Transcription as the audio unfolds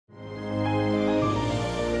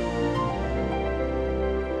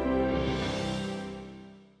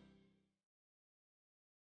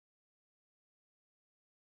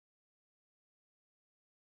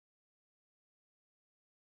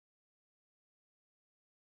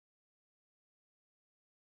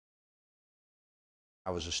I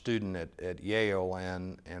was a student at Yale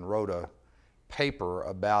and wrote a paper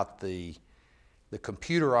about the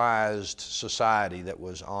computerized society that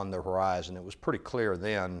was on the horizon. It was pretty clear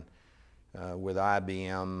then with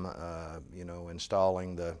IBM,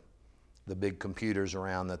 installing the big computers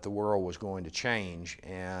around, that the world was going to change.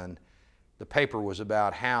 And the paper was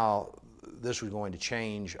about how this was going to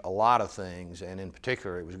change a lot of things, and in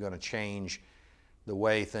particular it was going to change the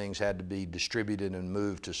way things had to be distributed and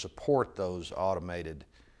moved to support those automated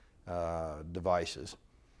devices.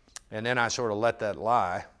 And then I sort of let that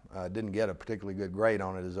lie. Didn't get a particularly good grade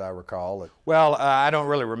on it, as I recall. Well, I don't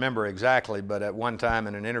really remember exactly, but at one time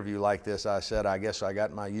in an interview like this, I said, I guess I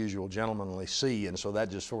got my usual gentlemanly C, and so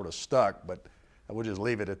that just sort of stuck, but I would just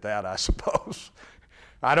leave it at that, I suppose.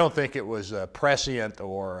 I don't think it was prescient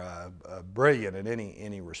or brilliant in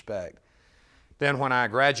any respect. Then when I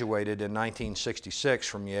graduated in 1966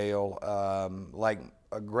 from Yale, like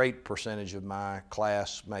a great percentage of my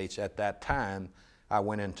classmates at that time, I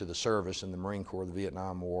went into the service in the Marine Corps. The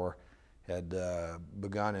Vietnam War had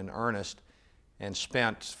begun in earnest, and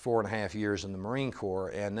spent 4.5 years in the Marine Corps,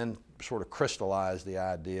 and then sort of crystallized the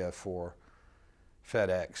idea for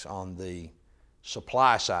FedEx on the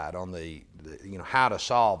supply side, on the how to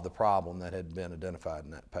solve the problem that had been identified in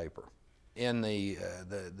that paper. In the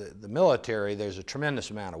military, there's a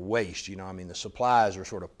tremendous amount of waste. I mean, the supplies are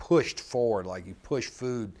sort of pushed forward, like you push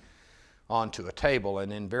food onto a table,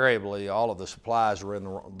 and invariably all of the supplies were in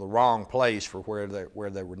the wrong place for where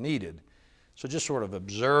they were needed. So just sort of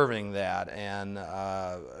observing that and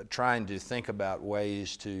trying to think about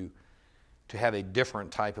ways to have a different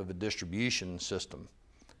type of a distribution system.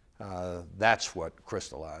 That's what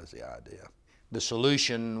crystallized the idea. The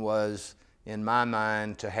solution was, in my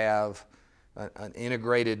mind, to have an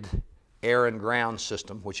integrated air and ground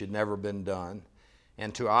system, which had never been done,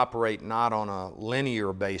 and to operate not on a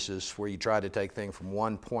linear basis where you try to take things from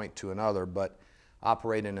one point to another, but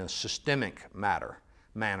operate in a systemic manner,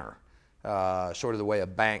 sort of the way a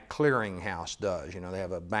bank clearinghouse does. They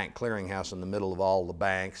have a bank clearinghouse in the middle of all the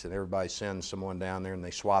banks, and everybody sends someone down there and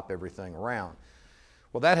they swap everything around.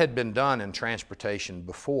 Well, that had been done in transportation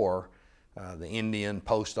before. The Indian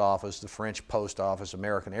Post Office, the French Post Office,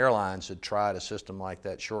 American Airlines had tried a system like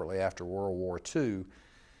that shortly after World War II.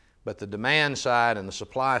 But the demand side and the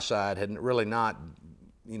supply side had really not,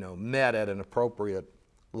 met at an appropriate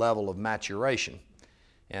level of maturation.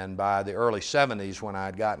 And by the early 70s, when I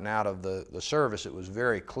had gotten out of the service, it was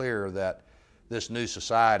very clear that this new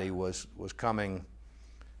society was coming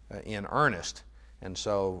in earnest. And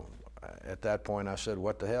so at that point I said,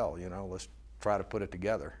 what the hell, let's try to put it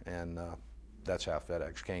together. And that's how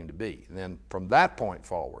FedEx came to be. And then from that point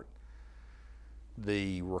forward,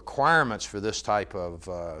 the requirements for this type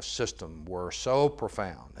of system were so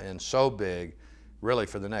profound and so big, really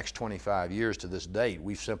for the next 25 years to this date,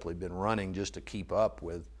 we've simply been running just to keep up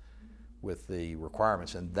with the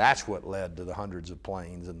requirements, and that's what led to the hundreds of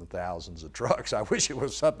planes and the thousands of trucks. I wish it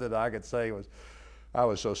was something that I could say I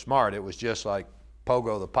was so smart. It was just like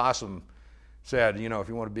Pogo the possum said, if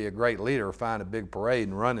you want to be a great leader, find a big parade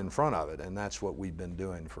and run in front of it, and that's what we've been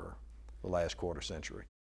doing for the last quarter century.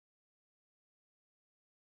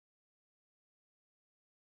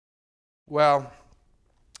 Well,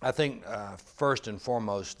 I think first and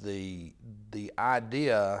foremost, the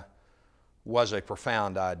idea was a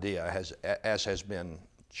profound idea, as has been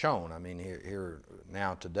shown. I mean, here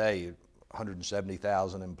now today,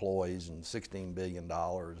 170,000 employees and $16 billion.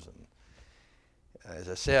 And as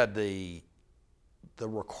I said, the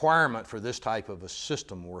requirement for this type of a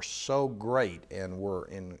system were so great and were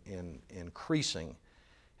increasing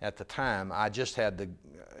at the time. I just had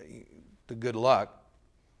the good luck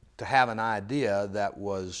to have an idea that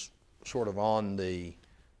was sort of on the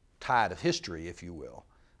tide of history, if you will.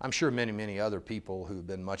 I'm sure many, many other people who've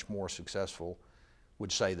been much more successful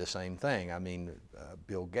would say the same thing. I mean,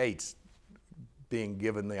 Bill Gates being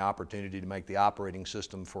given the opportunity to make the operating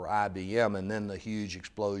system for IBM, and then the huge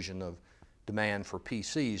explosion of demand for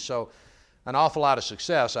PCs. So an awful lot of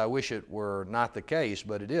success. I wish it were not the case,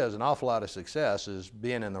 but it is. An awful lot of success is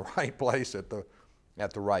being in the right place at the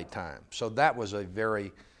right time. So that was a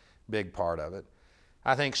very big part of it.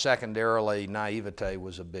 I think secondarily, naivete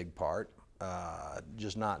was a big part.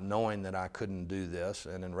 Just not knowing that I couldn't do this,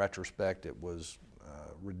 and in retrospect it was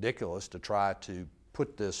ridiculous to try to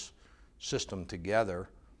put this system together,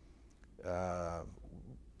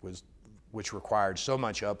 which required so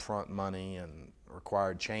much upfront money and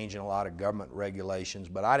required changing a lot of government regulations,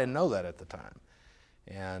 but I didn't know that at the time.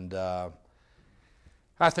 And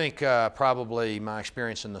I think probably my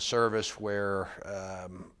experience in the service, where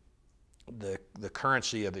the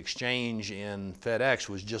currency of exchange in FedEx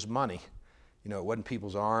was just money. it wasn't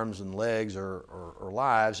people's arms and legs or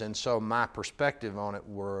lives. And so my perspective on it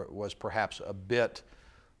was perhaps a bit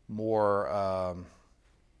more, I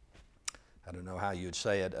don't know how you'd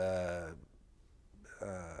say it,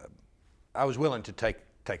 I was willing to take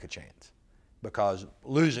a chance, because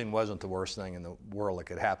losing wasn't the worst thing in the world that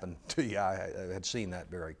could happen to you. I had seen that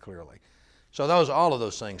very clearly. So all of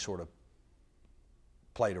those things sort of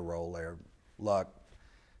played a role there. Luck,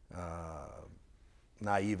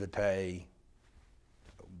 naivete,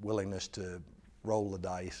 willingness to roll the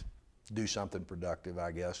dice, do something productive,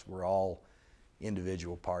 I guess, were all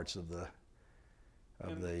individual parts of the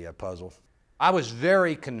puzzle. I was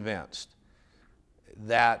very convinced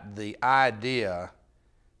that the idea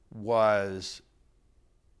was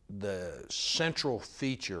the central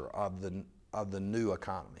feature of the new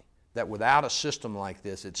economy. That without a system like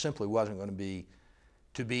this, it simply wasn't going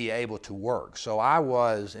to be able to work. So I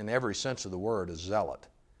was, in every sense of the word, a zealot.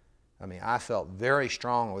 I mean, I felt very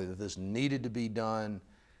strongly that this needed to be done,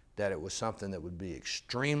 that it was something that would be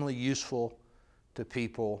extremely useful to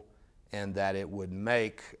people, and that it would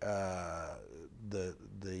make the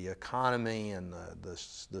economy and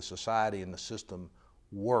the society and the system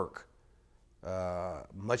work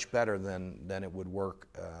much better than it would work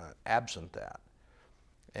absent that.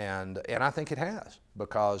 And I think it has,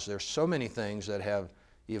 because there's so many things that have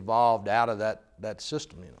evolved out of that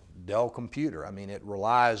system. Dell computer, I mean, it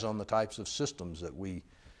relies on the types of systems that we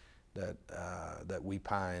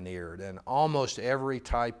pioneered, and almost every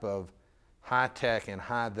type of high-tech and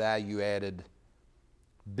high-value-added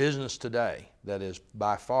business today that is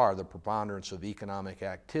by far the preponderance of economic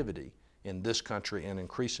activity in this country and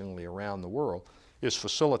increasingly around the world is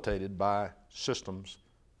facilitated by systems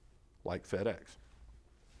like FedEx,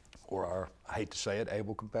 or our, I hate to say it,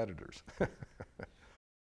 able competitors.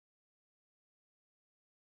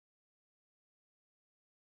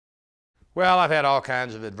 Well, I've had all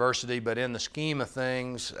kinds of adversity, but in the scheme of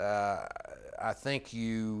things, I think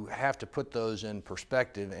you have to put those in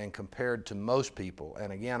perspective, and compared to most people,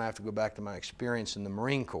 and again, I have to go back to my experience in the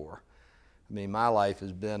Marine Corps. I mean, my life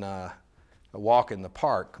has been a walk in the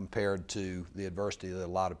park compared to the adversity that a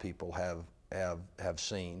lot of people have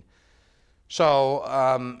seen. So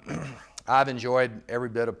I've enjoyed every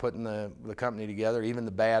bit of putting the company together, even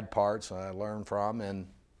the bad parts I learned from, and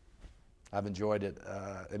I've enjoyed it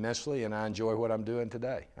immensely, and I enjoy what I'm doing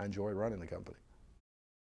today. I enjoy running the company.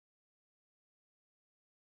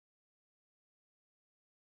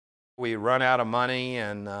 We run out of money,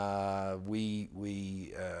 and we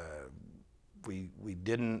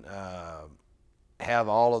didn't have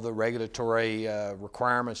all of the regulatory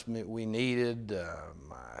requirements we needed.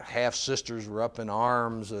 My half-sisters were up in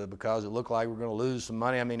arms because it looked like we were going to lose some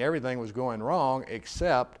money. I mean, everything was going wrong,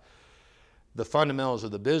 except the fundamentals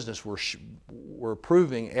of the business were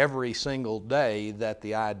proving every single day that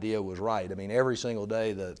the idea was right. I mean, every single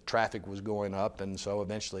day the traffic was going up, and so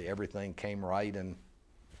eventually everything came right and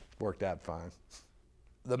worked out fine.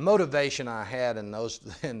 The motivation I had in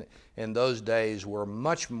those days were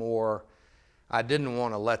much more, I didn't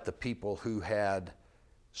want to let the people who had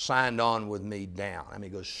signed on with me down. I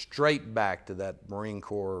mean, it goes straight back to that Marine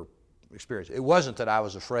Corps experience. It wasn't that I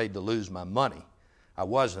was afraid to lose my money. I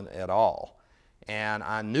wasn't at all. And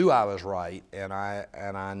I knew I was right, and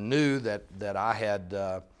I knew that I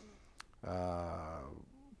had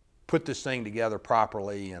put this thing together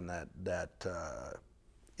properly, and that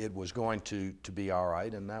it was going to be all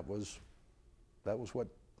right, and that was what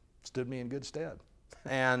stood me in good stead.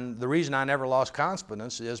 And the reason I never lost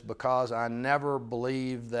confidence is because I never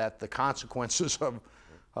believed that the consequences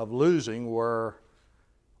of losing were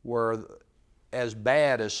as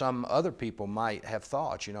bad as some other people might have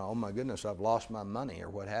thought. Oh my goodness, I've lost my money or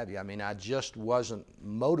what have you. I mean, I just wasn't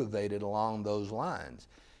motivated along those lines.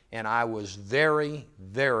 And I was very,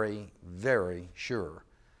 very, very sure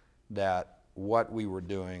that what we were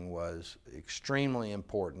doing was extremely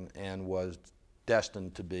important and was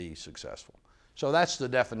destined to be successful. So that's the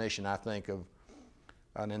definition, I think, of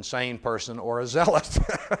an insane person or a zealot.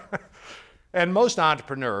 And most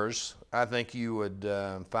entrepreneurs, I think you would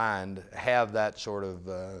find, have that sort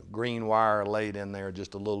of green wire laid in there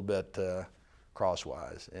just a little bit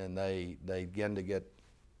crosswise, and they begin to get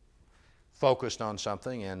focused on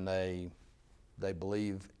something, and they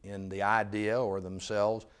believe in the idea or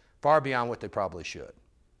themselves far beyond what they probably should.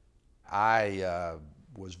 I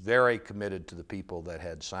was very committed to the people that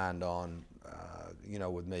had signed on,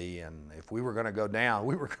 with me, and if we were going to go down,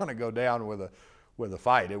 we were going to go down with a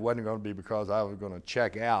fight. It wasn't going to be because I was going to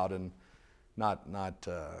check out and not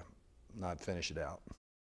finish it out.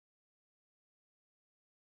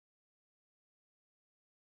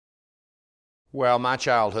 Well, my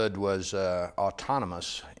childhood was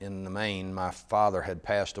autonomous in the main. My father had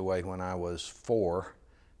passed away when I was 4,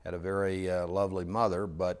 had a very lovely mother,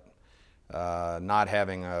 but not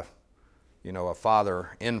having a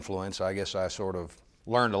father influence, I guess I sort of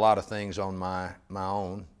learned a lot of things on my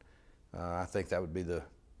own. I think that would be the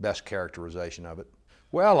best characterization of it.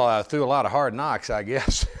 Well, through a lot of hard knocks, I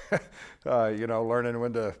guess. Learning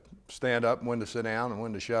when to stand up and when to sit down and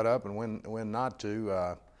when to shut up and when not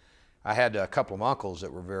to. I had a couple of uncles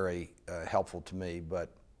that were very helpful to me, but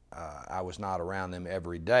I was not around them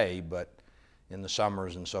every day. But in the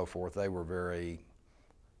summers and so forth, they were very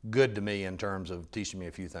good to me in terms of teaching me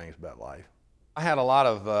a few things about life. I had a lot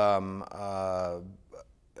of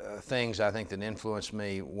things I think that influenced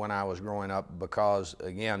me when I was growing up because,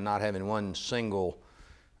 again, not having one single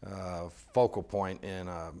focal point in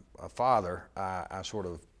a father, I sort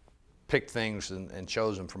of picked things and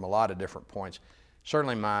chose them from a lot of different points.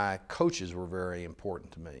 Certainly my coaches were very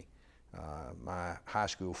important to me. My high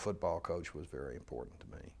school football coach was very important to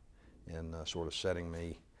me in sort of setting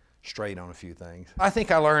me straight on a few things. I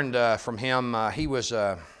think I learned from him. He was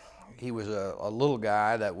a little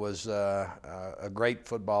guy that was a great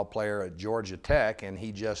football player at Georgia Tech, and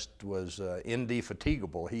he just was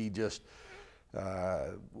indefatigable. He just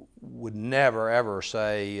would never ever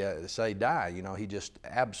say die. You know, he just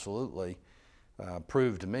absolutely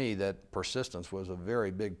proved to me that persistence was a very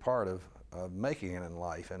big part of making it in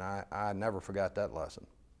life, and I never forgot that lesson.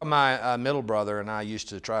 My middle brother and I used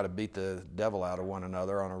to try to beat the devil out of one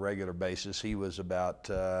another on a regular basis. He was about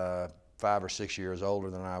 5 or 6 years older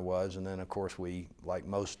than I was, and then of course we, like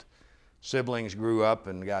most siblings, grew up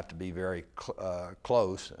and got to be very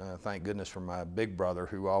close. Thank goodness for my big brother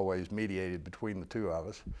who always mediated between the two of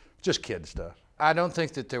us. Just kid stuff. I don't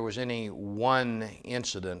think that there was any one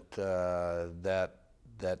incident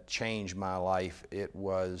that changed my life. It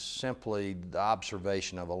was simply the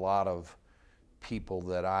observation of a lot of people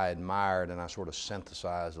that I admired, and I sort of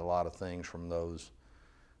synthesized a lot of things from those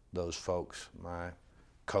folks. My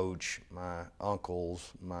coach, my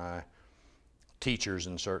uncles, my teachers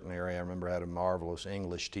in certain area. I remember I had a marvelous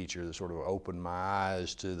English teacher that sort of opened my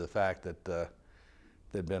eyes to the fact that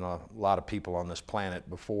there'd been a lot of people on this planet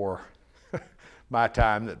before my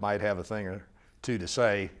time that might have a thing or two to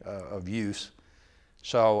say of use.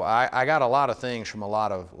 So I got a lot of things from a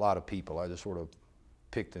lot of people. I just sort of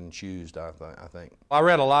picked and chose, I think. I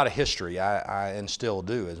read a lot of history, and still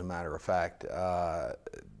do, as a matter of fact.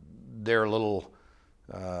 There are little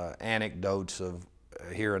anecdotes of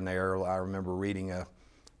here and there. I remember reading a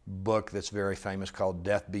book that's very famous called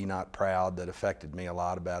Death Be Not Proud that affected me a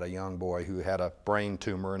lot, about a young boy who had a brain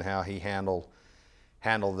tumor and how he handled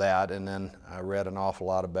that. And then I read an awful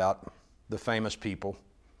lot about the famous people,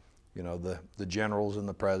 you know, the generals and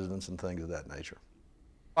the presidents and things of that nature.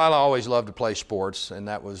 I always loved to play sports, and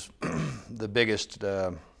that was the biggest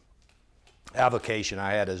avocation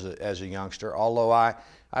I had as a youngster, although I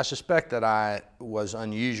suspect that I was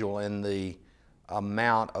unusual in the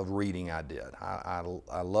amount of reading I did.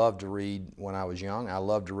 I loved to read when I was young. I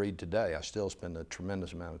love to read today. I still spend a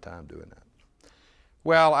tremendous amount of time doing that.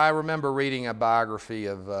 Well, I remember reading a biography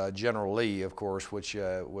of General Lee, of course, which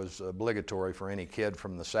was obligatory for any kid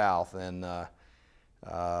from the South, and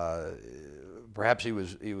perhaps he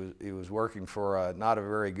was working for not a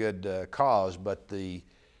very good cause, but the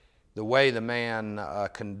way the man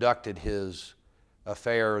conducted his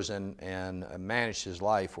affairs and managed his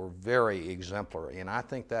life were very exemplary, and I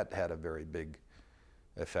think that had a very big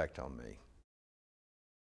effect on me.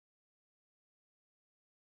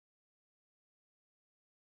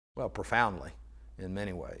 Well, profoundly, in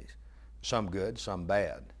many ways. Some good, some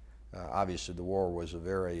bad. Obviously, the war was a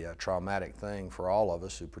very traumatic thing for all of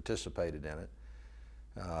us who participated in it.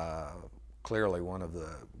 Clearly, one of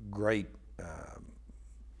the great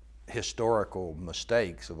historical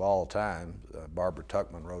mistakes of all time. Barbara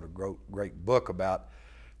Tuchman wrote a great book about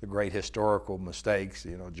the great historical mistakes.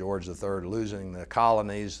 You know, George III losing the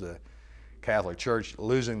colonies, the Catholic Church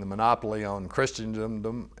losing the monopoly on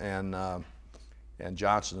Christendom, and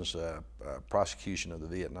Johnson's prosecution of the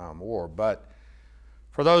Vietnam War. But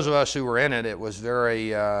for those of us who were in it, it was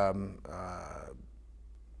very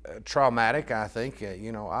traumatic, I think,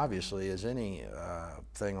 you know, obviously, as any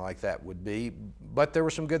thing like that would be. But there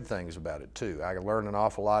were some good things about it, too. I learned an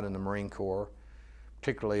awful lot in the Marine Corps,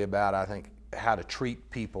 particularly about, I think, how to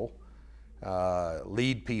treat people,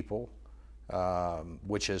 lead people,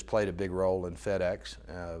 which has played a big role in FedEx.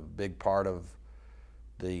 A big part of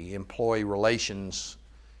the employee relations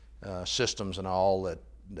systems and all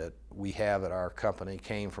that we have at our company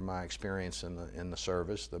came from my experience in the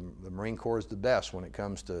service. The Marine Corps is the best when it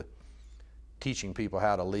comes to teaching people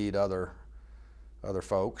how to lead other other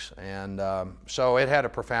folks, and so it had a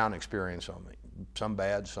profound experience on me, some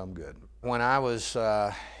bad, some good. When I was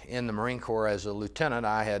in the Marine Corps as a lieutenant,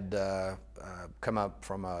 I had come up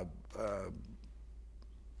from a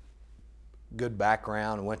good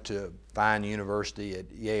background and went to a fine university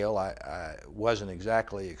at Yale. I wasn't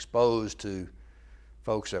exactly exposed to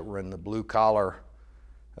folks that were in the blue-collar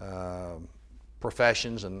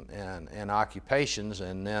professions and occupations,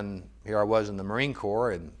 and then here I was in the Marine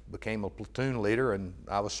Corps and became a platoon leader, and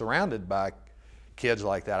I was surrounded by kids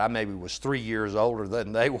like that. I maybe was 3 years older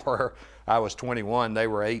than they were. I was 21, they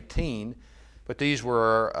were 18, but these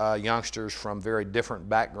were youngsters from very different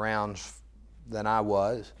backgrounds than I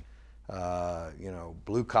was. You know,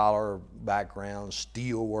 blue-collar backgrounds,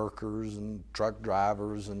 steel workers and truck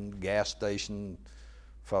drivers and gas station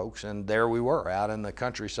folks, and there we were out in the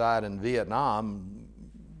countryside in Vietnam,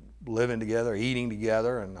 living together, eating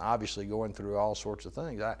together, and obviously going through all sorts of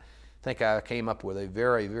things. I think I came up with a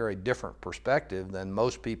very, very different perspective than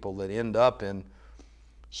most people that end up in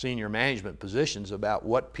senior management positions about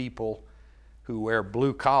what people who wear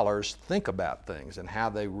blue collars think about things and how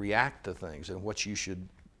they react to things and what you should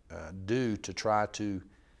do to try to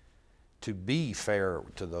be fair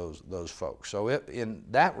to those folks. So in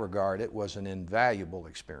that regard, it was an invaluable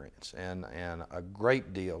experience, and a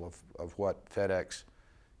great deal of what FedEx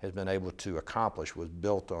has been able to accomplish was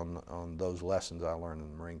built on those lessons I learned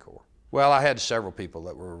in the Marine Corps. Well, I had several people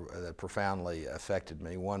that profoundly affected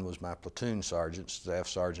me. One was my platoon sergeant, Staff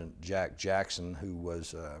Sergeant Jack Jackson, who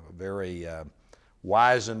was a very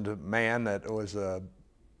wizened man that was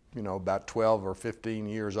you know, about 12 or 15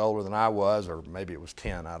 years older than I was, or maybe it was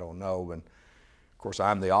 10, I don't know. And of course,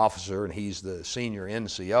 I'm the officer and he's the senior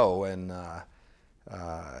NCO, and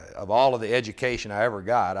of all of the education I ever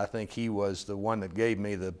got, I think he was the one that gave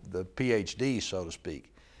me the PhD, so to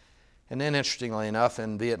speak. And then interestingly enough,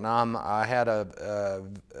 in Vietnam, I had a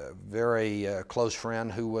very close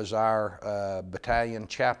friend who was our battalion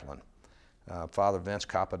chaplain, Father Vince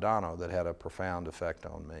Capodanno, that had a profound effect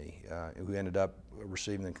on me, who ended up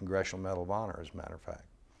receiving the Congressional Medal of Honor, as a matter of fact.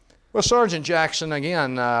 Well, Sergeant Jackson,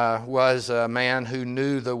 again, was a man who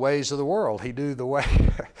knew the ways of the world. He knew the way,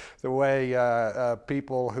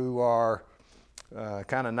 people who are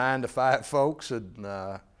kind of 9-to-5 folks and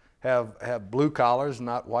have blue collars,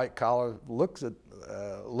 not white collar look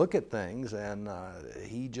at things, and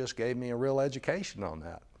he just gave me a real education on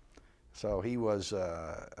that. So he was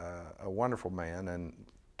a wonderful man and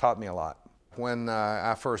taught me a lot. When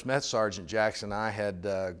I first met Sergeant Jackson, I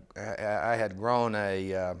had grown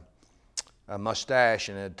a mustache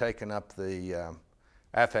and had taken up the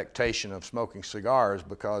affectation of smoking cigars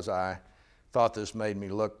because I thought this made me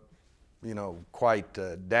look, you know, quite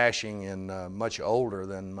dashing and much older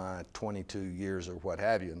than my 22 years or what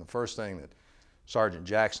have you. And the first thing that Sergeant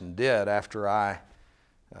Jackson did after I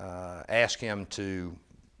asked him to,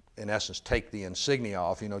 in essence, take the insignia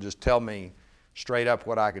off, you know, just tell me straight up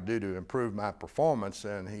what I could do to improve my performance,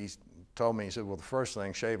 and he told me, he said, well, the first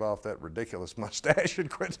thing, shave off that ridiculous mustache and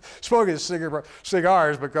quit smoking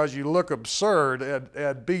cigars because you look absurd,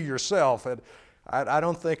 and be yourself. And I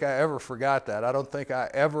don't think I ever forgot that. I don't think I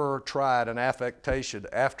ever tried an affectation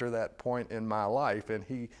after that point in my life, and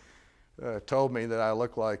he told me that I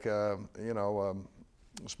looked like a, you know,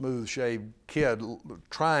 a smooth-shaved kid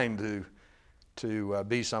trying to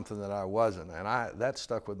be something that I wasn't, and that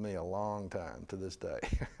stuck with me a long time to this day.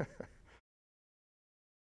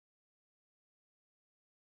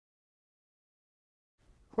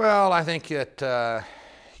 Well, I think that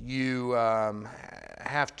you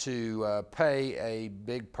have to pay a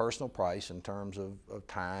big personal price in terms of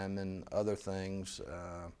time and other things.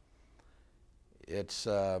 It's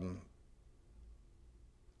I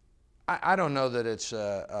don't know that it's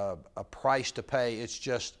a price to pay. It's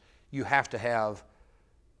just you have to have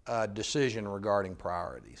a decision regarding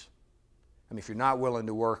priorities. I mean, if you're not willing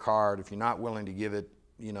to work hard, if you're not willing to give it,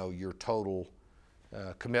 you know, your total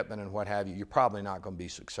commitment and what have you, you're probably not going to be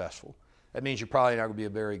successful. That means you're probably not going to be a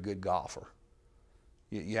very good golfer.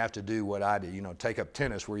 You have to do what I did, you know, take up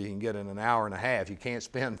tennis where you can get in an hour and a half. You can't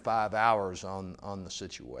spend 5 hours on the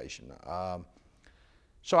situation.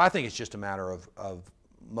 So I think it's just a matter of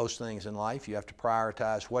most things in life. You have to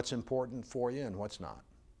prioritize what's important for you and what's not.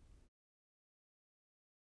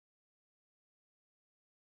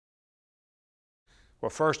 Well,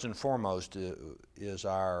 first and foremost is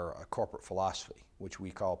our corporate philosophy, which we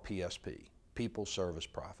call PSP, People, Service,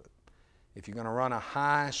 Profit. If you're going to run a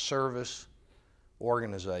high service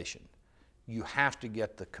organization, you have to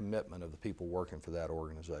get the commitment of the people working for that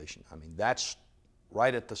organization. I mean, that's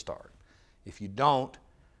right at the start. If you don't,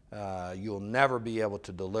 you'll never be able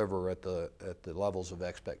to deliver at the levels of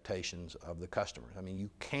expectations of the customers. I mean, you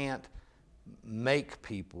can't make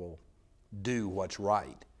people do what's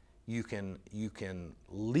right. You can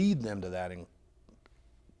lead them to that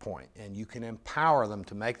point, and you can empower them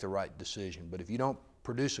to make the right decision. But if you don't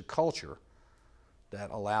produce a culture that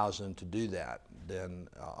allows them to do that, then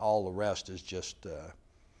all the rest is just,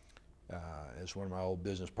 as one of my old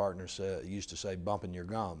business partners used to say, bumping your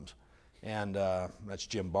gums. And that's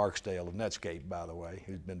Jim Barksdale of Netscape, by the way,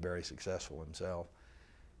 who's been very successful himself.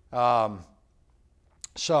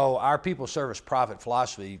 So our people service profit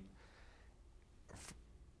philosophy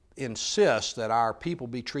insists that our people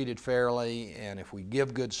be treated fairly, and if we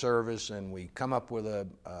give good service and we come up with a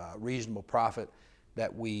reasonable profit,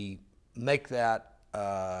 that we make that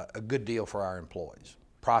a good deal for our employees.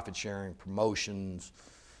 Profit sharing, promotions,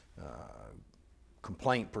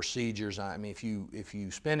 complaint procedures. I mean, if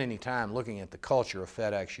you spend any time looking at the culture of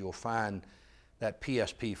FedEx, you'll find that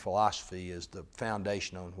PSP philosophy is the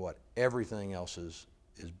foundation on what everything else is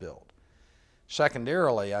built.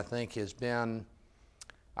 Secondarily, I think, has been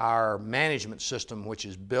our management system, which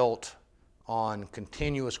is built on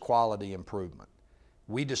continuous quality improvement.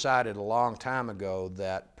 We decided a long time ago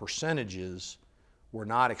that percentages were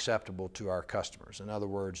not acceptable to our customers. In other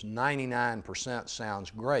words, 99% sounds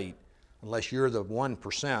great unless you're the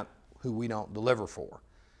 1% who we don't deliver for.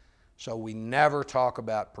 So we never talk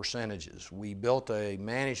about percentages. We built a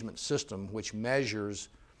management system which measures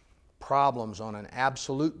problems on an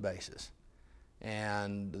absolute basis.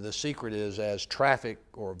 And the secret is, as traffic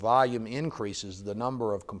or volume increases, the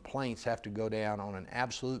number of complaints have to go down on an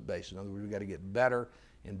absolute basis. In other words, we've got to get better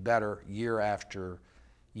and better year after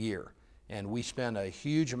year. And we spend a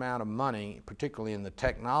huge amount of money, particularly in the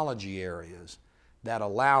technology areas, that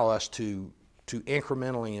allow us to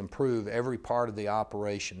incrementally improve every part of the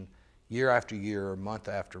operation year after year, month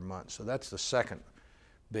after month. So that's the second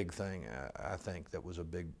big thing, I think, that was a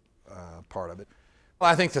big part of it. Well,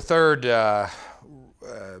 I think the third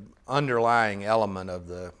underlying element of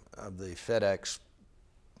the FedEx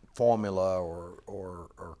formula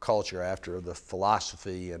or culture, after the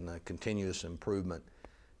philosophy and the continuous improvement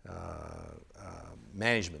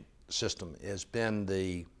management system, has been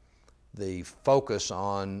the focus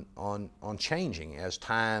on changing. As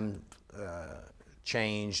time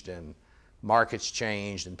changed and markets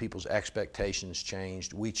changed and people's expectations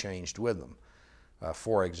changed, we changed with them.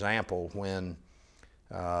 For example, when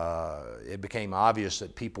it became obvious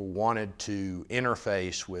that people wanted to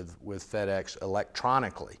interface with FedEx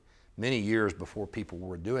electronically, many years before people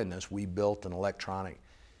were doing this, we built an electronic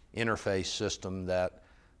interface system that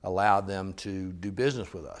allowed them to do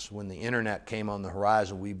business with us. When the internet came on the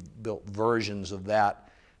horizon, we built versions of that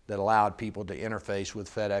allowed people to interface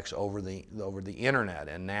with FedEx over the internet.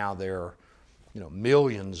 And now there are,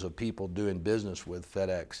 millions of people doing business with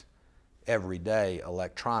FedEx every day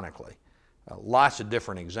electronically. Lots of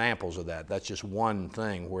different examples of that. That's just one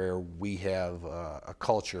thing where we have a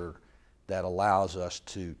culture that allows us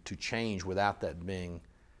to change without that being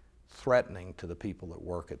threatening to the people that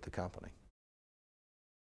work at the company.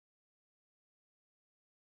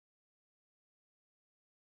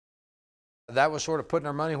 That was sort of putting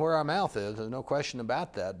our money where our mouth is. There's no question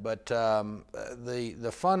about that. But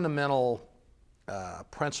the fundamental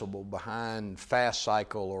principle behind fast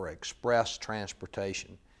cycle or express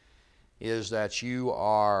transportation is that you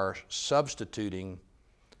are substituting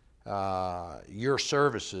your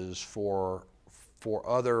services for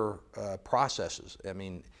other processes. I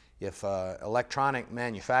mean, if electronic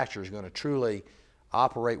manufacturer is going to truly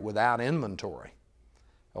operate without inventory,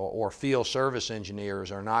 or field service engineers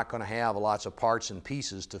are not going to have lots of parts and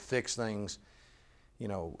pieces to fix things,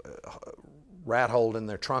 rat-holed in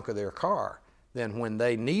their trunk of their car, then when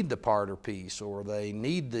they need the part or piece, or they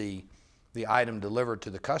need the item delivered to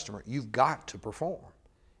the customer, you've got to perform.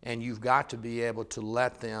 And you've got to be able to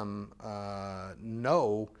let them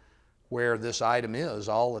know where this item is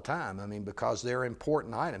all the time. I mean, because they're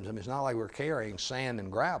important items. I mean, it's not like we're carrying sand and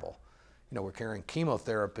gravel. We're carrying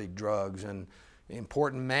chemotherapy drugs and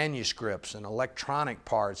important manuscripts and electronic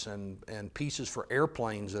parts and pieces for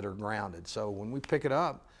airplanes that are grounded. So when we pick it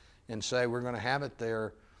up and say we're going to have it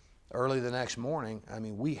there early the next morning, I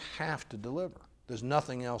mean, we have to deliver. There's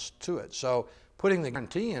nothing else to it. So putting the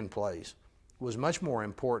guarantee in place was much more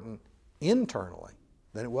important internally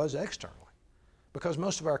than it was externally, because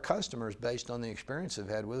most of our customers, based on the experience they've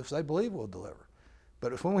had with us, they believe we'll deliver.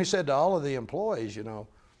 But when we said to all of the employees,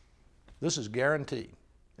 this is guaranteed.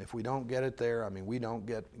 If we don't get it there, I mean, we don't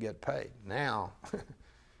get paid. Now,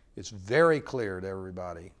 it's very clear to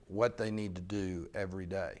everybody what they need to do every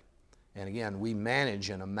day. And again, we manage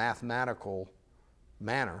in a mathematical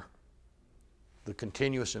manner, the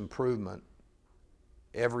continuous improvement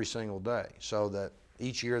every single day, so that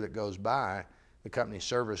each year that goes by, the company's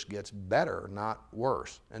service gets better, not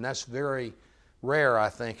worse. And that's very rare, I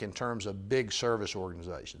think, in terms of big service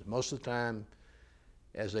organizations. Most of the time,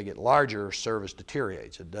 as they get larger, service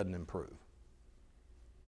deteriorates. It doesn't improve.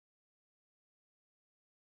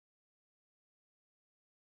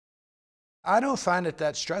 I don't find it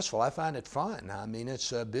that stressful. I find it fun. I mean,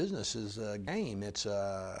 it's business is a game. It's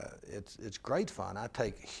great fun. I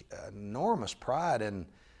take enormous pride in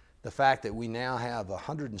the fact that we now have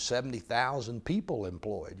 170,000 people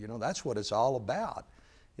employed. You know, that's what it's all about,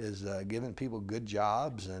 is giving people good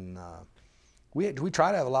jobs, and we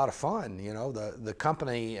try to have a lot of fun. You know, the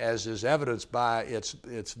company, as is evidenced by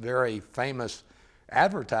its very famous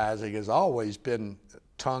advertising, has always been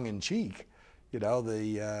tongue in cheek. You know,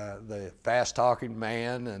 the fast-talking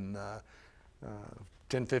man, and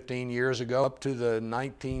 10, 15 years ago, up to the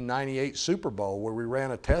 1998 Super Bowl, where we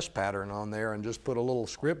ran a test pattern on there and just put a little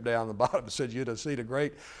script down the bottom that said you'd have seen a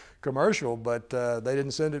great commercial, but they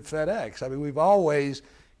didn't send it FedEx. I mean, we've always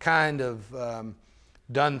kind of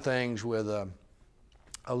done things with a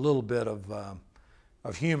little bit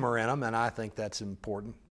of humor in them, and I think that's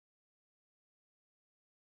important.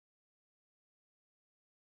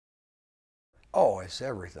 Oh, it's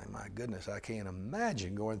everything. My goodness, I can't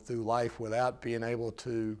imagine going through life without being able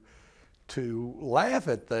to laugh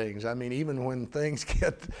at things. I mean, even when things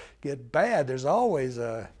get bad, there's always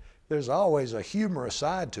a humorous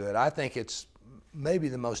side to it. I think it's maybe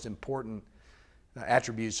the most important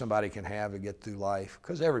attribute somebody can have to get through life,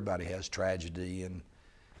 because everybody has tragedy and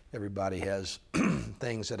everybody has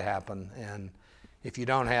things that happen, and if you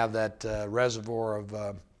don't have that reservoir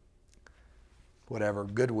of whatever,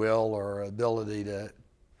 goodwill or ability to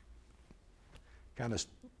kind of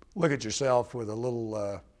look at yourself with a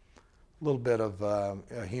little bit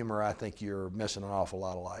of humor, I think you're missing an awful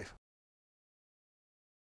lot of life.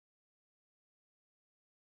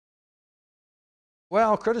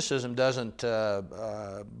 Well, criticism doesn't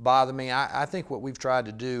bother me. I think what we've tried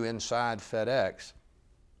to do inside FedEx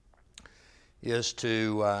is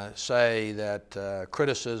to say that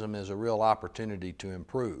criticism is a real opportunity to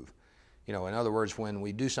improve. You know, in other words, when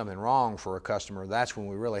we do something wrong for a customer, that's when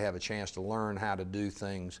we really have a chance to learn how to do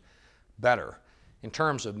things better. In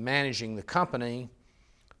terms of managing the company,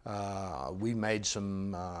 we've made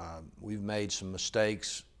some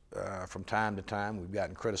mistakes from time to time. We've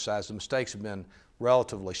gotten criticized. The mistakes have been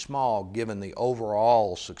relatively small given the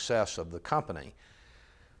overall success of the company.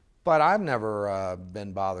 But I've never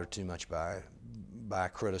been bothered too much by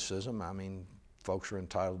criticism. I mean, folks are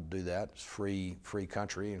entitled to do that. It's a free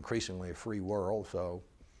country, increasingly a free world, so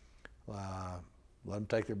let them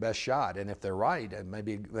take their best shot. And if they're right, and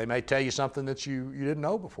maybe they may tell you something that you didn't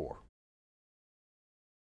know before.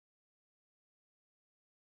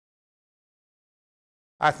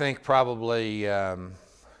 I think probably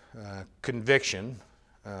conviction.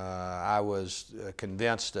 I was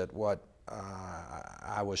convinced that what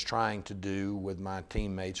I was trying to do with my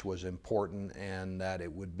teammates was important, and that it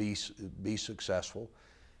would be successful,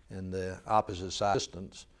 and the opposite side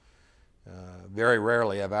resistance. Very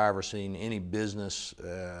rarely have I ever seen any business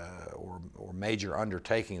or major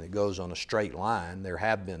undertaking that goes on a straight line. There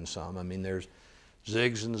have been some. I mean, there's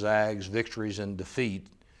zigs and zags, victories and defeat,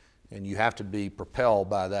 and you have to be propelled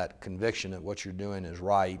by that conviction that what you're doing is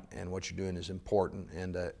right and what you're doing is important,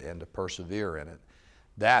 and to persevere in it.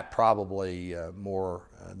 That probably more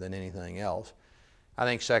than anything else. I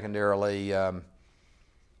think secondarily,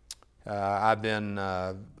 I've been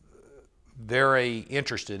very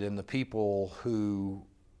interested in the people who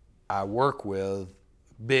I work with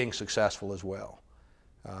being successful as well.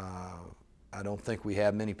 I don't think we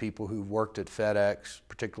have many people who've worked at FedEx,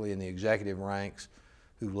 particularly in the executive ranks,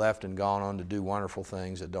 who've left and gone on to do wonderful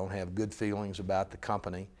things, that don't have good feelings about the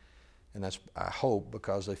company. And that's, I hope,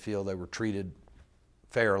 because they feel they were treated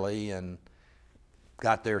fairly and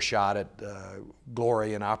got their shot at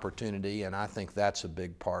glory and opportunity. And I think that's a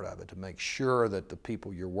big part of it, to make sure that the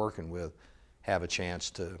people you're working with have a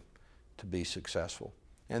chance to be successful.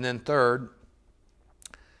 And then third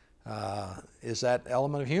is that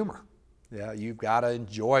element of humor. Yeah, you've got to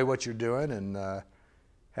enjoy what you're doing and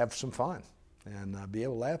have some fun, and be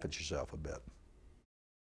able to laugh at yourself a bit.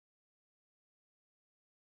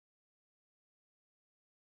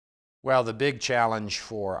 Well, the big challenge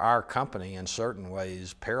for our company in certain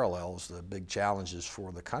ways parallels the big challenges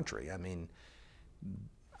for the country. I mean,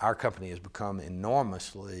 our company has become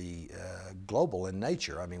enormously global in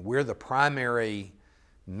nature. I mean, we're the primary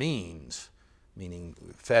means, meaning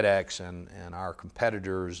FedEx and our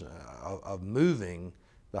competitors, of moving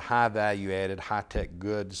the high value added, high tech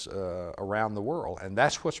goods around the world. And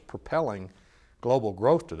that's what's propelling global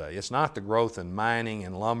growth today. It's not the growth in mining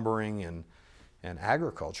and lumbering and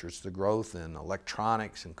agriculture. It's the growth in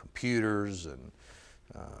electronics and computers and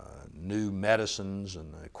new medicines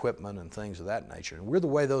and equipment and things of that nature. And we're the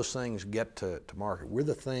way those things get to market. We're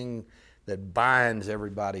the thing that binds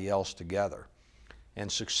everybody else together. And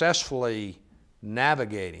successfully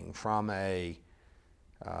navigating from a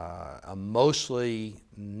mostly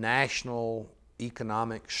national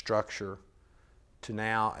economic structure to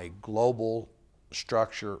now a global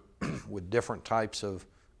structure with different types of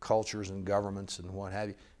cultures and governments and what have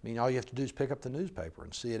you. I mean, all you have to do is pick up the newspaper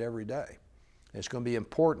and see it every day. And it's going to be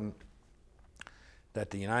important that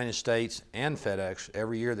the United States and FedEx,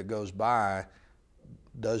 every year that goes by,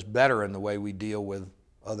 does better in the way we deal with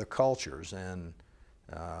other cultures and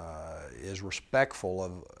is respectful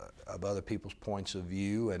of other people's points of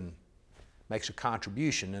view and makes a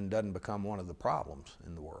contribution and doesn't become one of the problems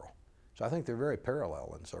in the world. So I think they're very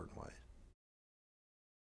parallel in certain ways.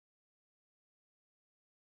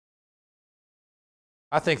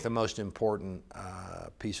 I think the most important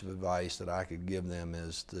piece of advice that I could give them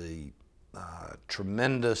is the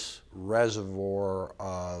tremendous reservoir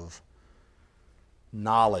of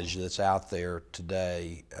knowledge that's out there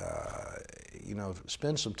today. You know,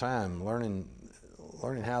 spend some time learning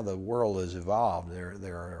how the world has evolved.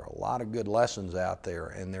 There are a lot of good lessons out there,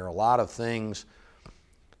 and there are a lot of things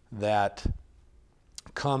that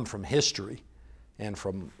come from history and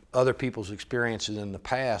from other people's experiences in the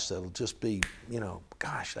past that'll just be, you know,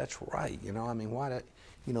 gosh, that's right. You know, I mean,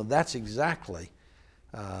 that's exactly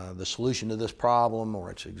the solution to this problem,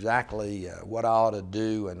 or it's exactly what I ought to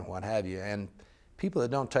do and what have you. And people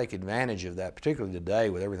that don't take advantage of that, particularly today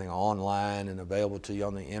with everything online and available to you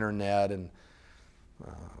on the internet and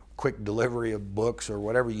quick delivery of books or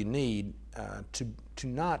whatever you need, to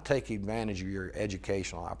not take advantage of your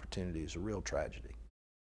educational opportunity is a real tragedy.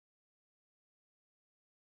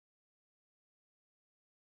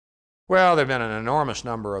 Well, there have been an enormous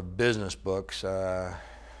number of business books. I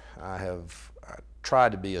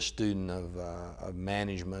tried to be a student of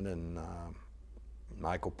management, and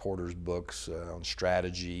Michael Porter's books on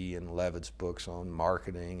strategy and Levitt's books on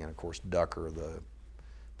marketing, and of course Ducker,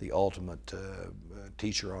 the ultimate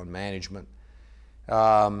teacher on management.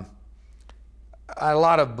 A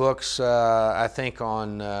lot of books, I think,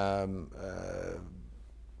 on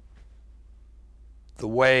the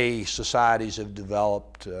way societies have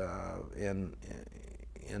developed in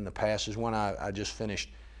the past. Is one I just finished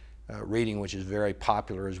reading, which is very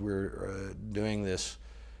popular as we're doing this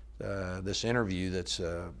interview. That's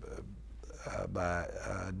by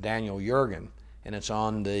Daniel Yergin, and it's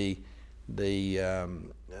on the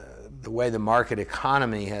way the market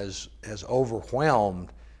economy has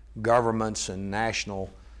overwhelmed governments and national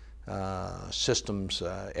systems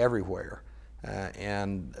everywhere.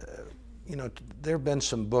 You know, there have been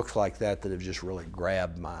some books like that that have just really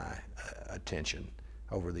grabbed my attention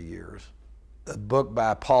over the years. A book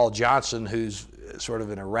by Paul Johnson, who's sort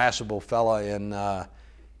of an irascible fella in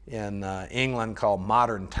England, called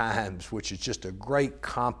Modern Times, which is just a great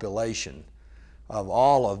compilation of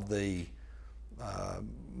all of the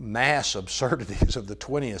mass absurdities of the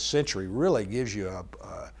 20th century. Really gives you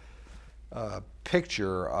a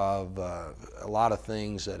picture of a lot of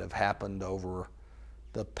things that have happened over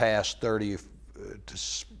the past 30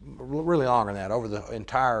 to really longer than that, over the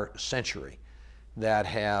entire century, that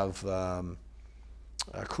have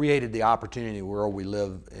created the opportunity world we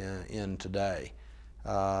live in today.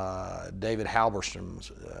 David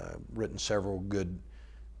Halberstam's written several good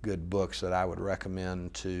books that I would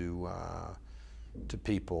recommend to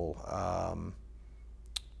people.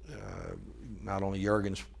 Not only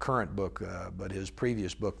Yergin's current book, but his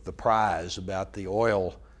previous book, The Prize, about the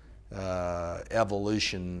oil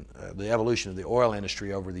evolution, the evolution of the oil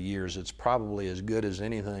industry over the years. It's probably as good as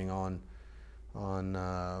anything on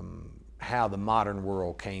how the modern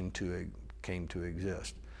world came to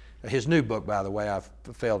exist. His new book, by the way, I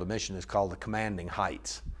failed to mention, is called The Commanding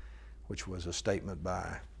Heights, which was a statement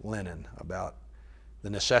by Lenin about the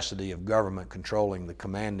necessity of government controlling the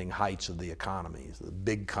commanding heights of the economies, the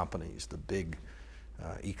big companies, the big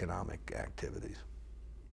economic activities.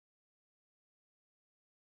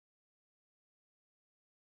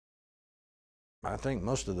 I think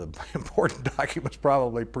most of the important documents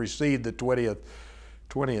probably precede the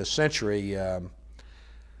 20th century.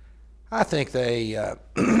 I think they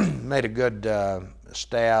made a good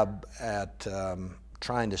stab at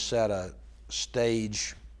trying to set a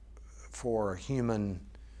stage for human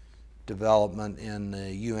development in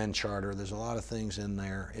the UN Charter. There's a lot of things in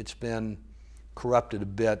there. It's been corrupted a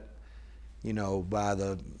bit you know, by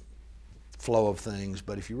the flow of things.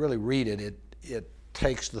 But if you really read it, it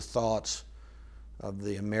takes the thoughts of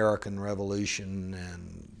the American Revolution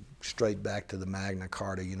and straight back to the Magna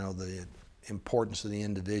Carta, you know, the importance of the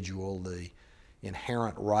individual, the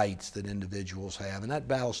inherent rights that individuals have, and that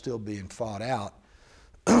battle's still being fought out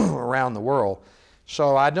around the world.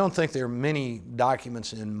 So I don't think there are many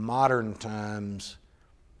documents in modern times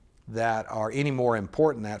that are any more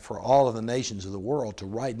important than that for all of the nations of the world to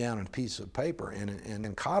write down on a piece of paper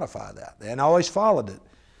and codify that. They hadn't always followed it,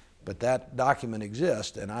 but that document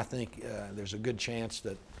exists, and I think there's a good chance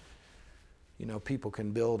that, you know, people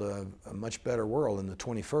can build a much better world in the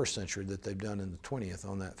 21st century that they've done in the 20th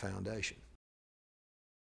on that foundation.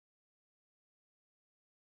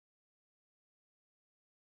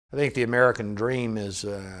 I think the American dream is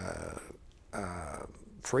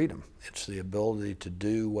freedom. It's the ability to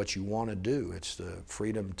do what you want to do. It's the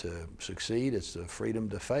freedom to succeed. It's the freedom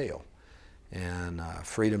to fail. And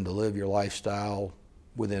freedom to live your lifestyle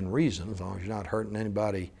within reason, as long as you're not hurting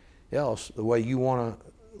anybody else, the way you want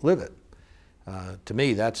to live it. To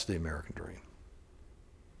me, that's the American dream.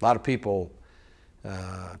 A lot of people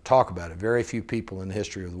talk about it. Very few people in the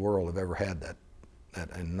history of the world have ever had that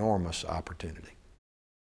enormous opportunity.